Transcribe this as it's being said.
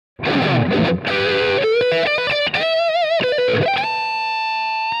Hi,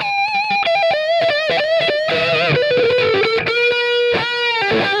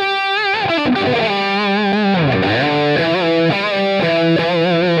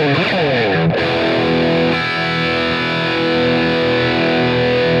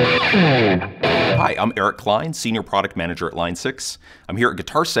 I'm Eric Klein, Senior Product Manager at Line 6. I'm here at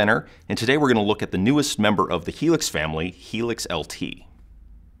Guitar Center, and today we're going to look at the newest member of the Helix family, Helix LT.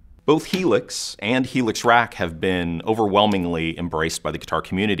 Both Helix and Helix Rack have been overwhelmingly embraced by the guitar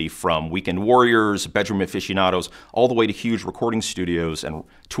community, from weekend warriors, bedroom aficionados, all the way to huge recording studios and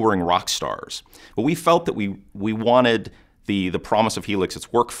touring rock stars. But we felt that we wanted the promise of Helix, its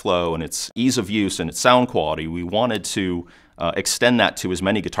workflow and its ease of use and its sound quality, we wanted to extend that to as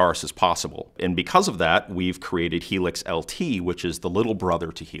many guitarists as possible. And because of that, we've created Helix LT, which is the little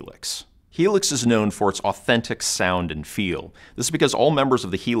brother to Helix. Helix is known for its authentic sound and feel. This is because all members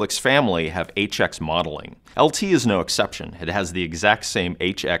of the Helix family have HX modeling. LT is no exception. It has the exact same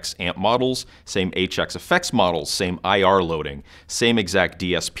HX amp models, same HX effects models, same IR loading, same exact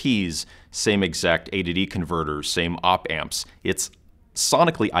DSPs, same exact A to D converters, same op amps. It's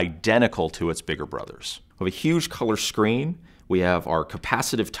sonically identical to its bigger brothers. We have a huge color screen. We have our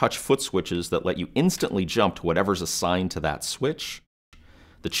capacitive touch foot switches that let you instantly jump to whatever's assigned to that switch.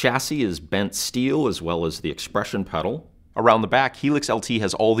 The chassis is bent steel as well as the expression pedal. Around the back, Helix LT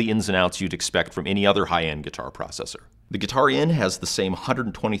has all the ins and outs you'd expect from any other high-end guitar processor. The guitar in has the same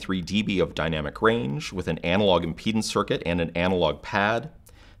 123 dB of dynamic range with an analog impedance circuit and an analog pad.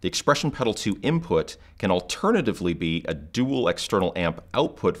 The expression pedal to input can alternatively be a dual external amp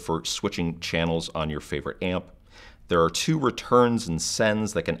output for switching channels on your favorite amp. There are two returns and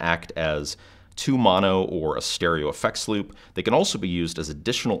sends that can act as two mono or a stereo effects loop. They can also be used as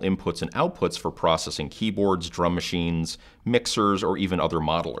additional inputs and outputs for processing keyboards, drum machines, mixers, or even other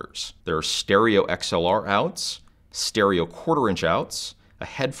modelers. There are stereo XLR outs, stereo quarter-inch outs, a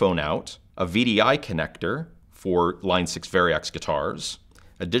headphone out, a VDI connector for Line 6 Variax guitars,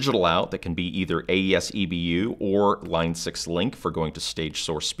 a digital out that can be either AES EBU or Line 6 Link for going to stage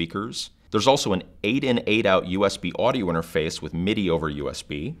source speakers. There's also an 8-in, 8-out USB audio interface with MIDI over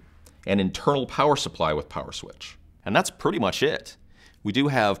USB, and internal power supply with power switch. And that's pretty much it. We do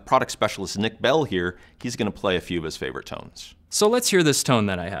have product specialist Nick Bell here. He's going to play a few of his favorite tones. So let's hear this tone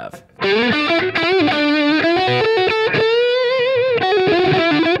that I have.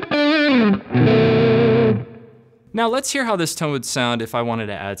 Now let's hear how this tone would sound if I wanted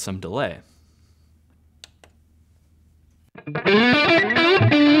to add some delay.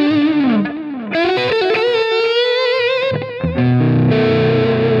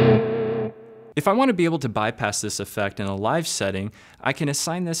 If I want to be able to bypass this effect in a live setting, I can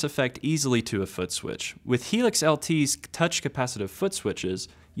assign this effect easily to a foot switch. With Helix LT's touch capacitive foot switches,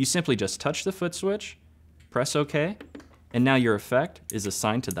 you simply just touch the foot switch, press OK, and now your effect is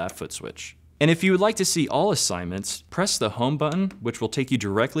assigned to that foot switch. And if you would like to see all assignments, press the home button, which will take you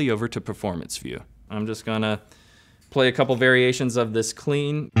directly over to performance view. I'm just gonna play a couple variations of this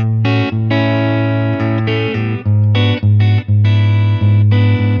clean.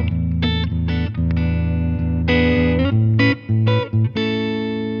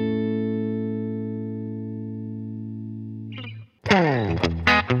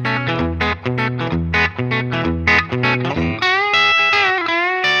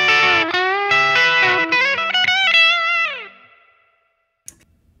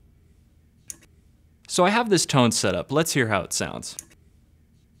 So I have this tone set up. Let's hear how it sounds.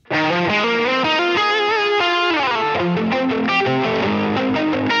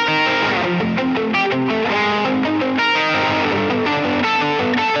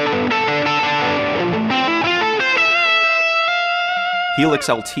 Helix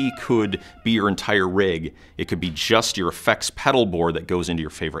LT could be your entire rig. It could be just your effects pedal board that goes into your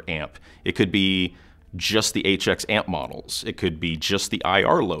favorite amp. It could be just the HX amp models. It could be just the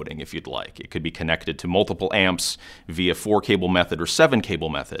IR loading if you'd like. It could be connected to multiple amps via 4-cable method or 7-cable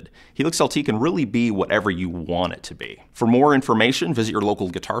method. Helix LT can really be whatever you want it to be. For more information, visit your local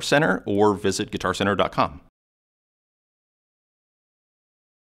Guitar Center or visit guitarcenter.com.